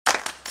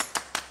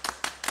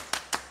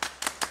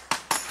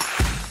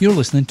You're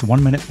listening to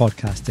 1 Minute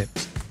Podcast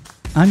Tips.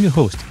 I'm your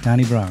host,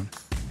 Danny Brown,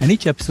 and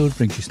each episode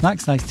brings you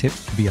snack-sized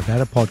tips to be a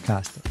better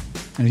podcaster.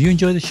 And if you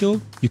enjoy the show,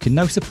 you can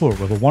now support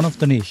with a one-off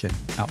donation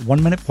at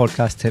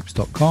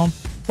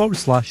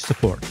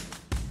 1minutepodcasttips.com/support.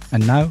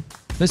 And now,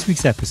 this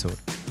week's episode.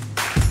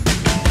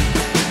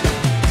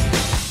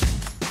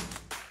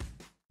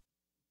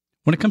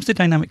 When it comes to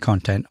dynamic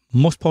content,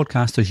 most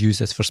podcasters use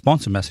this for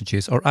sponsor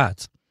messages or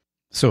ads.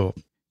 So,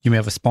 you may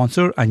have a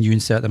sponsor and you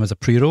insert them as a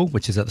pre-roll,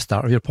 which is at the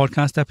start of your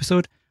podcast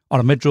episode, or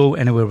a mid-roll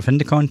anywhere within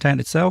the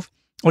content itself,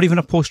 or even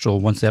a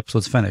post-roll once the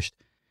episode's finished.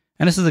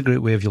 And this is a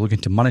great way if you're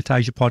looking to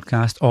monetize your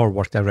podcast or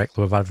work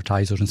directly with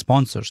advertisers and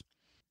sponsors.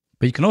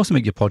 But you can also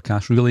make your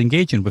podcast really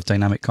engaging with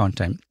dynamic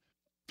content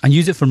and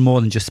use it for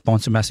more than just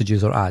sponsor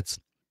messages or ads.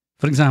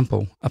 For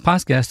example, a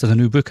past guest has a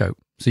new book out,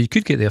 so you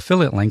could get the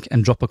affiliate link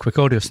and drop a quick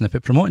audio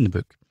snippet promoting the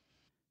book.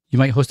 You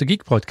might host a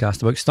geek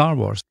podcast about Star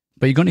Wars,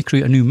 but you're going to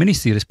create a new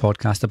mini-series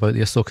podcast about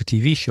the Ahsoka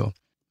TV show.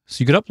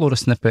 So you could upload a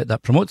snippet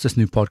that promotes this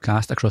new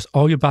podcast across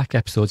all your back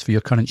episodes for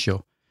your current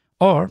show,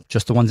 or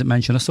just the ones that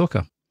mention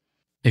Ahsoka.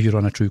 If you're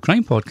on a true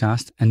crime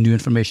podcast and new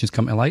information's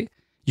come to light,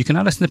 you can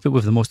add a snippet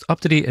with the most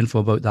up-to-date info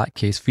about that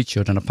case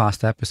featured in a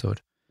past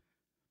episode.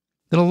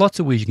 There are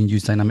lots of ways you can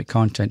use dynamic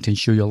content to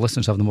ensure your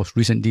listeners have the most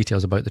recent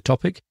details about the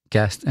topic,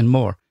 guest, and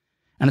more.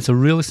 And it's a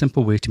really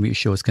simple way to make your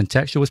show as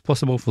contextual as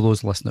possible for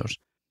those listeners,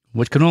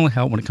 which can only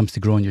help when it comes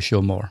to growing your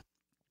show more.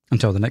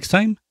 Until the next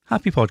time,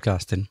 happy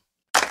podcasting.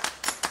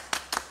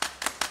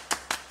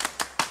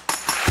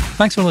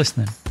 Thanks for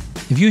listening.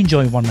 If you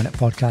enjoy 1 Minute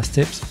Podcast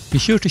Tips, be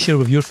sure to share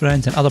with your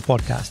friends and other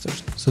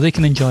podcasters so they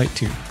can enjoy it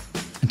too.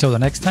 Until the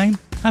next time,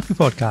 happy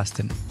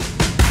podcasting.